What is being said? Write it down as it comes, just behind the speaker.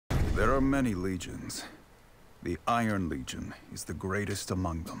There are many legions. The Iron Legion is the greatest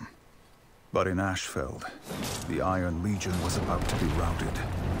among them. But in Ashfeld, the Iron Legion was about to be routed.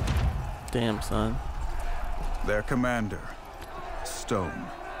 Damn, son. Their commander, Stone,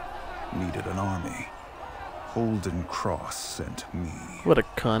 needed an army. Holden Cross sent me. What a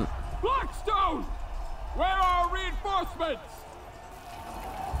cunt. Blackstone! Where are our reinforcements?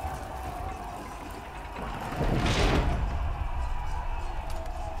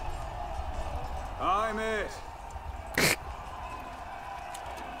 I'm it.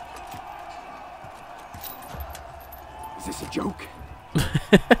 Is this a joke?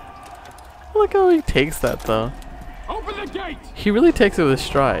 I like how he takes that, though. Open the gate! He really takes it with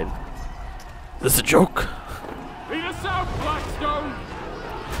stride. Is this a joke? Lead us out, Blackstone!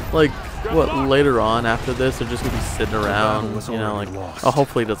 Like, what, later on after this, they're just gonna be sitting around, you know, like, oh,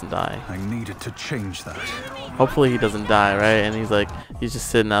 hopefully he doesn't die. I needed to change that. Hopefully he doesn't die, right? And he's like, he's just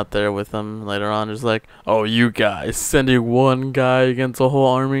sitting out there with them later on, just like, oh, you guys, sending one guy against a whole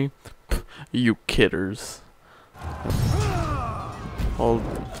army? You kidders. Hold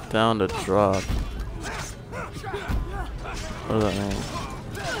down to drop. What does that mean?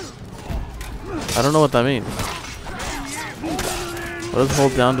 I don't know what that means. What does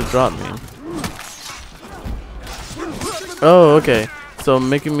hold down to drop mean? Oh, okay. So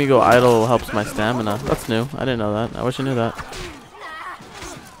making me go idle helps my stamina. That's new. I didn't know that. I wish I knew that.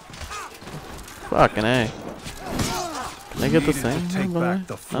 Fucking A. Can I get the same? No?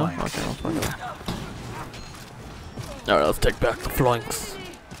 Okay, well, fuck it. Alright, let's take back the flanks.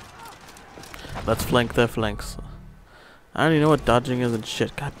 Let's flank their flanks. I already know what dodging is and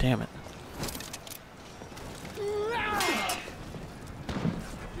shit. God damn it.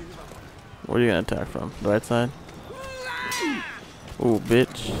 Where are you gonna attack from? The right side? Ooh,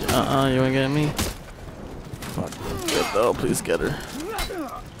 bitch. You ain't getting me? Fuck. Good though, please get her.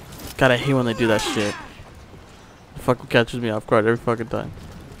 God, I hate when they do that shit. It fucking catches me off guard every fucking time.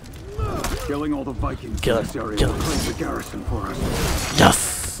 Killing all the Vikings Kill in this her. area Kill will her. cleanse the garrison for us.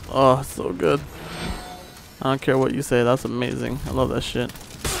 Yes! Oh, so good. I don't care what you say, that's amazing. I love that shit.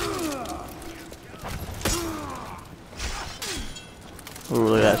 Ooh,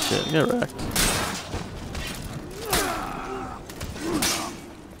 look at that shit. Get wrecked.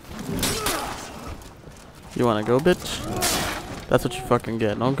 You wanna go, bitch? That's what you fucking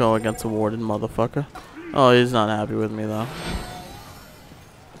get. Don't go against a warden, motherfucker. Oh, he's not happy with me, though.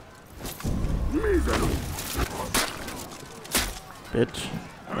 Bitch.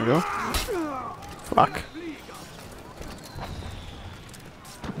 There we go. Fuck.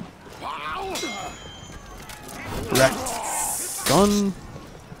 Wrecked. Son.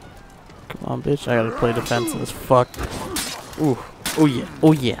 Come on, bitch. I gotta play defensive as fuck. Ooh. Oh, yeah.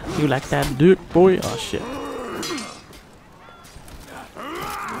 Oh, yeah. You like that dick, boy? Oh, shit.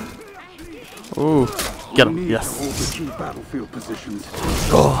 Ooh. Get him. Yes.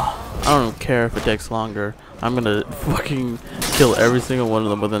 Oh. I don't care if it takes longer. I'm gonna fucking kill every single one of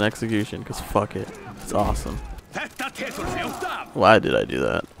them with an execution, cause fuck it. It's awesome. Why did I do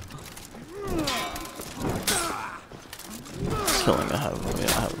that? Killing I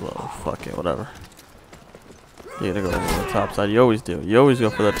have low. Fuck it, whatever. You're gonna go over the top side. You always do. You always go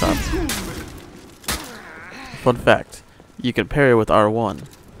for the top. Fun fact. You can parry with R1.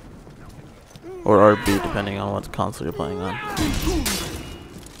 Or RB, depending on what console you're playing on.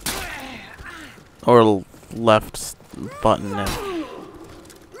 Or left button and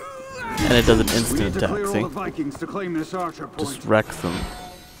it does an instant attack, see? Just wrecks them.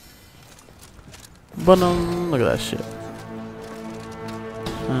 But look at that shit.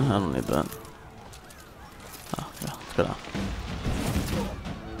 I don't need that. Oh, yeah, let's go down.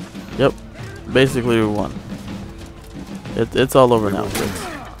 Yep. Basically we won. It's all over now, kids.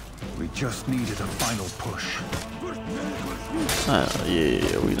 We just needed a final push.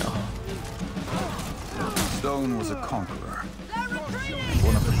 Yeah, we know. Stone was a conqueror.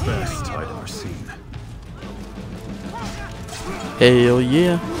 One of the best I'd ever seen. Hell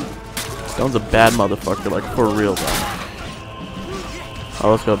yeah. Stone's a bad motherfucker, like for real though. Oh,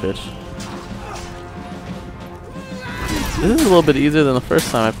 let's go, bitch. This is a little bit easier than the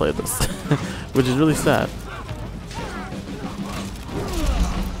first time I played this, which is really sad.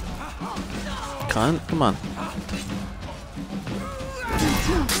 Cunt, come on.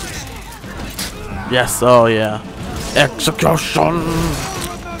 Yes, oh yeah. Execution!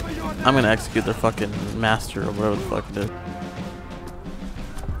 I'm gonna execute their fucking master or whatever the fuck it is.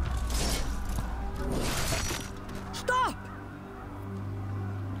 Stop!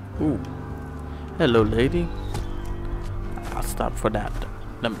 Ooh. Hello, lady. I'll stop for that.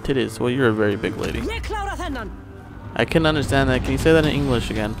 Them titties. Well, you're a very big lady. I I couldn't understand that. Can you say that in English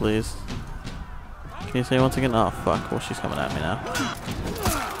again, please? Can you say it once again? Oh, fuck. Well, she's coming at me now.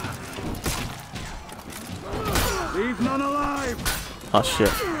 Leave none alive. Oh, shit.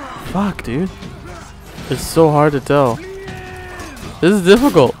 Fuck, dude. It's so hard to tell. This is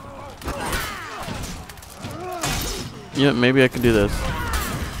difficult. Yeah, maybe I can do this.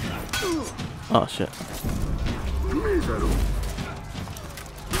 Oh, shit.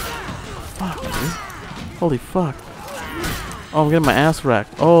 Fuck, dude. Holy fuck. Oh, I'm getting my ass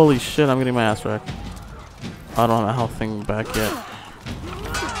wrecked. Holy shit, I'm getting my ass wrecked. I don't have my health thing back yet.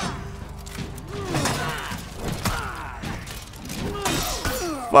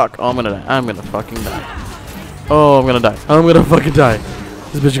 Fuck. Oh, I'm gonna die. I'm gonna fucking die. Oh, I'm gonna die. I'm gonna fucking die.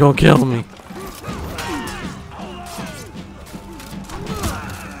 This bitch gonna kill me.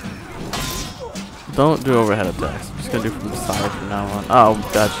 Don't do overhead attacks. I'm just gonna do from the side from now on.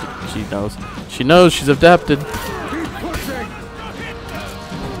 Oh god, she knows. She knows. She's adapted.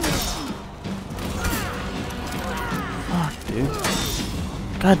 Fuck, dude.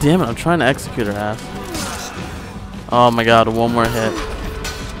 God damn it! I'm trying to execute her ass. Oh my god! One more hit.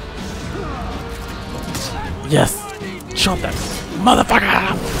 Yes. Chop that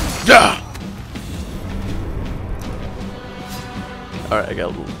motherfucker. Yeah. All right, I got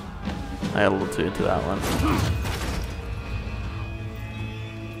a little too into that one.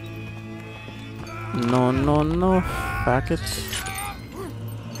 No, fuck it.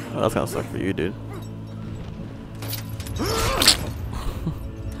 Oh, that's gonna suck for you, dude.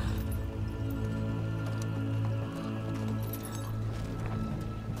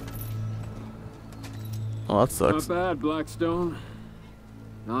 Oh, that sucks. Not bad, Blackstone.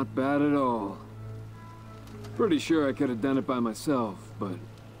 Not bad at all. Pretty sure I could have done it by myself, but...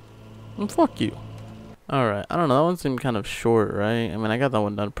 Well, fuck you. Alright, I don't know, that one seemed kind of short, right? I mean, I got that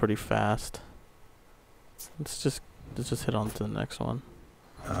one done pretty fast. Let's just hit on to the next one.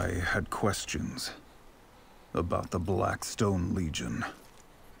 I had questions about the Blackstone Legion.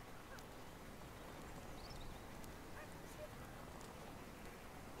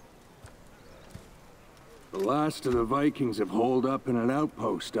 The last of the Vikings have holed up in an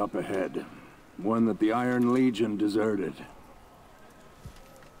outpost up ahead. One that the Iron Legion deserted.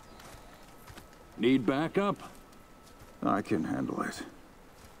 Need backup? I can handle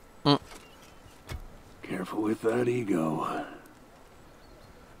it. Careful with that ego.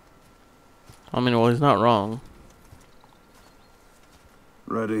 I mean, well, he's not wrong.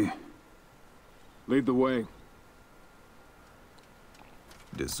 Ready? Lead the way.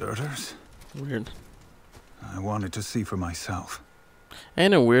 Deserters? Weird. I wanted to see for myself.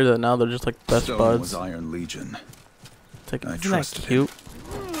 Ain't it weird that now they're just like best Stone buds? was Iron Legion. It's like, I isn't that trusted cute?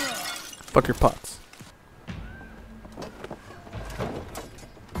 Fuck your pots.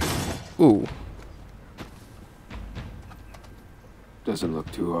 Ooh. Doesn't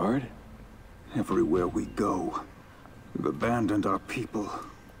look too hard. Everywhere we go, we've abandoned our people.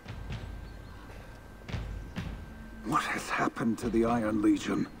 What has happened to the Iron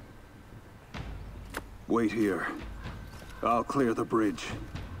Legion? Wait here. I'll clear the bridge.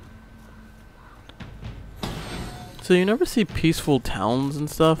 So you never see peaceful towns and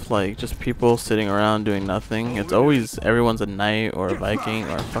stuff, like just people sitting around doing nothing. It's always everyone's a knight or a Viking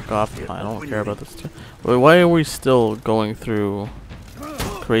or fuck off. I don't care about this. Wait, why are we still going through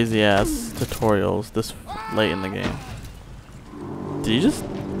crazy ass tutorials this late in the game? Did you just?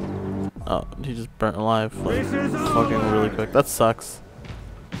 Oh, he just burnt alive like fucking really quick. That sucks.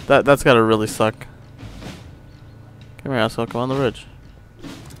 That's gotta really suck. Come here, asshole. Come on the ridge.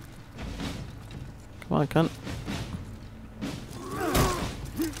 Come on, cunt.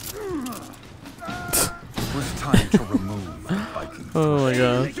 It was time to remove Viking. Oh my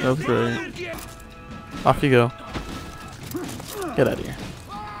god, that's great. Off you go. Get out of here.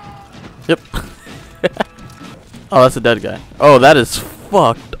 Yep. Oh, that's a dead guy. Oh, that is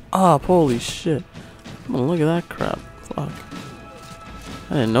fucked up. Holy shit. Oh, look at that crap. Fuck.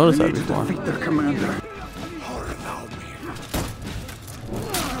 I didn't notice that before. Defeat their commander.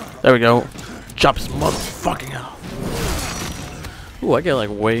 There we go. Chop his motherfucking out. Ooh, I get like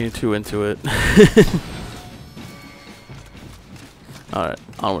way too into it. Alright,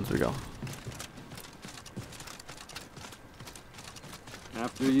 onwards we go.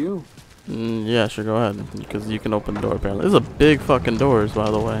 After you. Yeah, sure, go ahead. Because you can open the door apparently. This is a big fucking doors,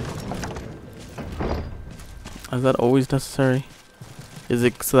 by the way. Is that always necessary? Is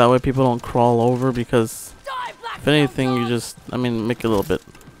it so that way people don't crawl over? Because if anything, you just, I mean, make it a little bit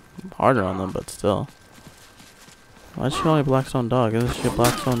harder on them, but still. Why'd she call me Blackstone Dog? Isn't she a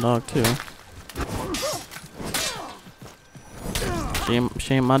Blackstone Dog too?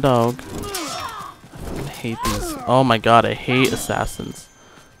 She ain't my dog. I fucking hate these. Oh my god, I hate assassins.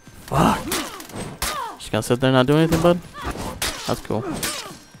 Fuck. Just gonna sit there and not do anything, bud? That's cool.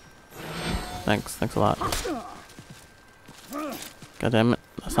 Thanks a lot. God damn it.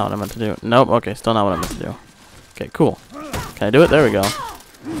 That's not what I meant to do. Nope, okay, still not what I meant to do. Okay, cool. Can I do it? There we go.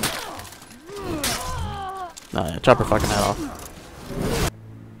 Nah, yeah, chop her fucking head off.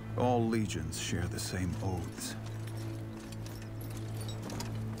 All legions share the same oaths.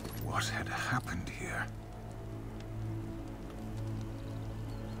 What had happened here?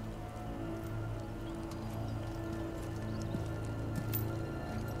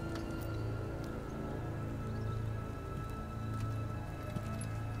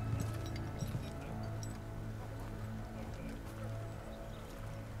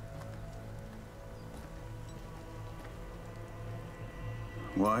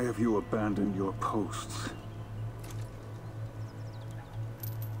 Why have you abandoned your posts?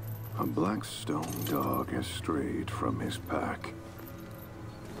 A Blackstone dog has strayed from his pack.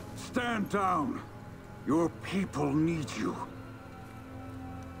 Stand down! Your people need you.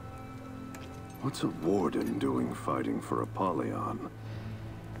 What's a warden doing fighting for Apollyon?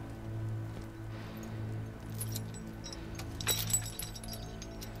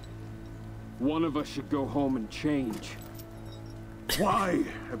 One of us should go home and change. Why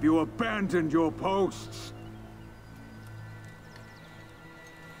have you abandoned your posts?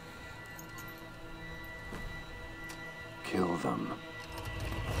 Kill them.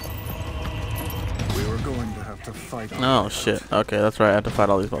 We were going to have to fight. Oh shit. Okay, that's right. I had to fight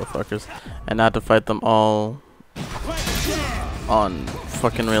all these motherfuckers. And I had to fight them all on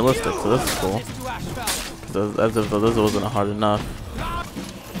fucking realistic, so this is cool. 'Cause as if this wasn't hard enough.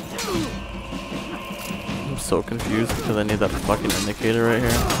 I'm so confused because I need that fucking indicator right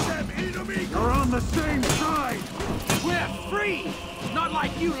here. You're on the same side! We're free! Not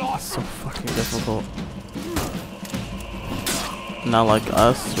like you lost! So fucking difficult. Not like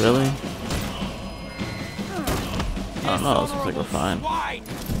us, really? I don't know, it seems like we're fine.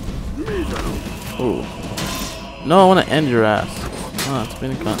 Ooh. No, I want to end your ass. Oh, it's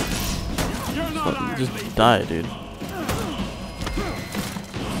been a cunt. Just die, dude.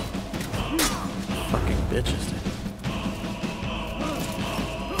 Fucking bitches, dude.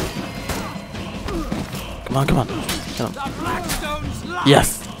 Come on, come on. Kill him.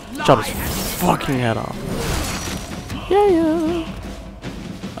 Yes! Chop his fucking head off. Yeah, yeah.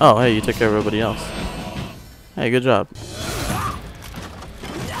 Oh, hey, you took care of everybody else. Hey, good job.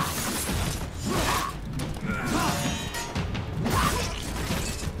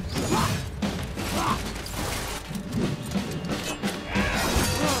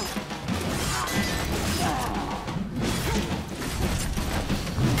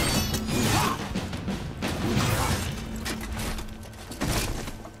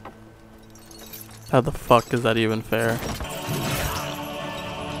 How the fuck is that even fair?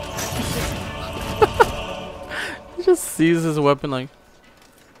 He just sees his weapon like,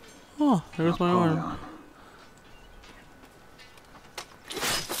 oh, there's my arm.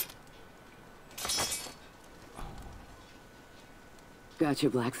 Gotcha,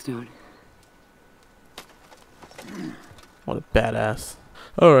 Blackstone. What a badass.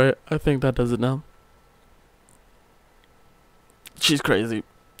 Alright, I think that does it now. She's crazy.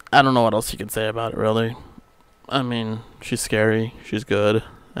 I don't know what else you can say about it, really. I mean, she's scary, she's good,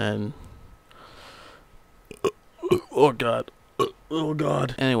 and... oh god. Oh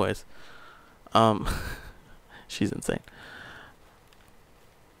god. Anyways. She's insane.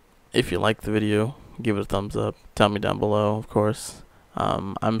 If you liked the video, give it a thumbs up. Tell me down below, of course.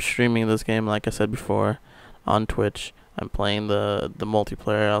 I'm streaming this game, like I said before, on Twitch. I'm playing the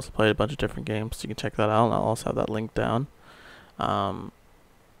multiplayer. I also played a bunch of different games, so you can check that out. And I'll also have that link down.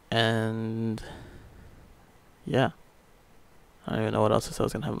 And yeah, I don't even know what else I said I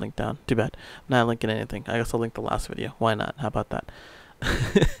was gonna have linked down. Too bad. I'm not linking anything. I guess I'll link the last video. Why not? How about that?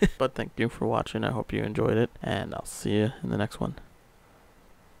 But thank you for watching. I hope you enjoyed it, and I'll see you in the next one.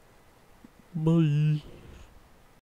 Bye.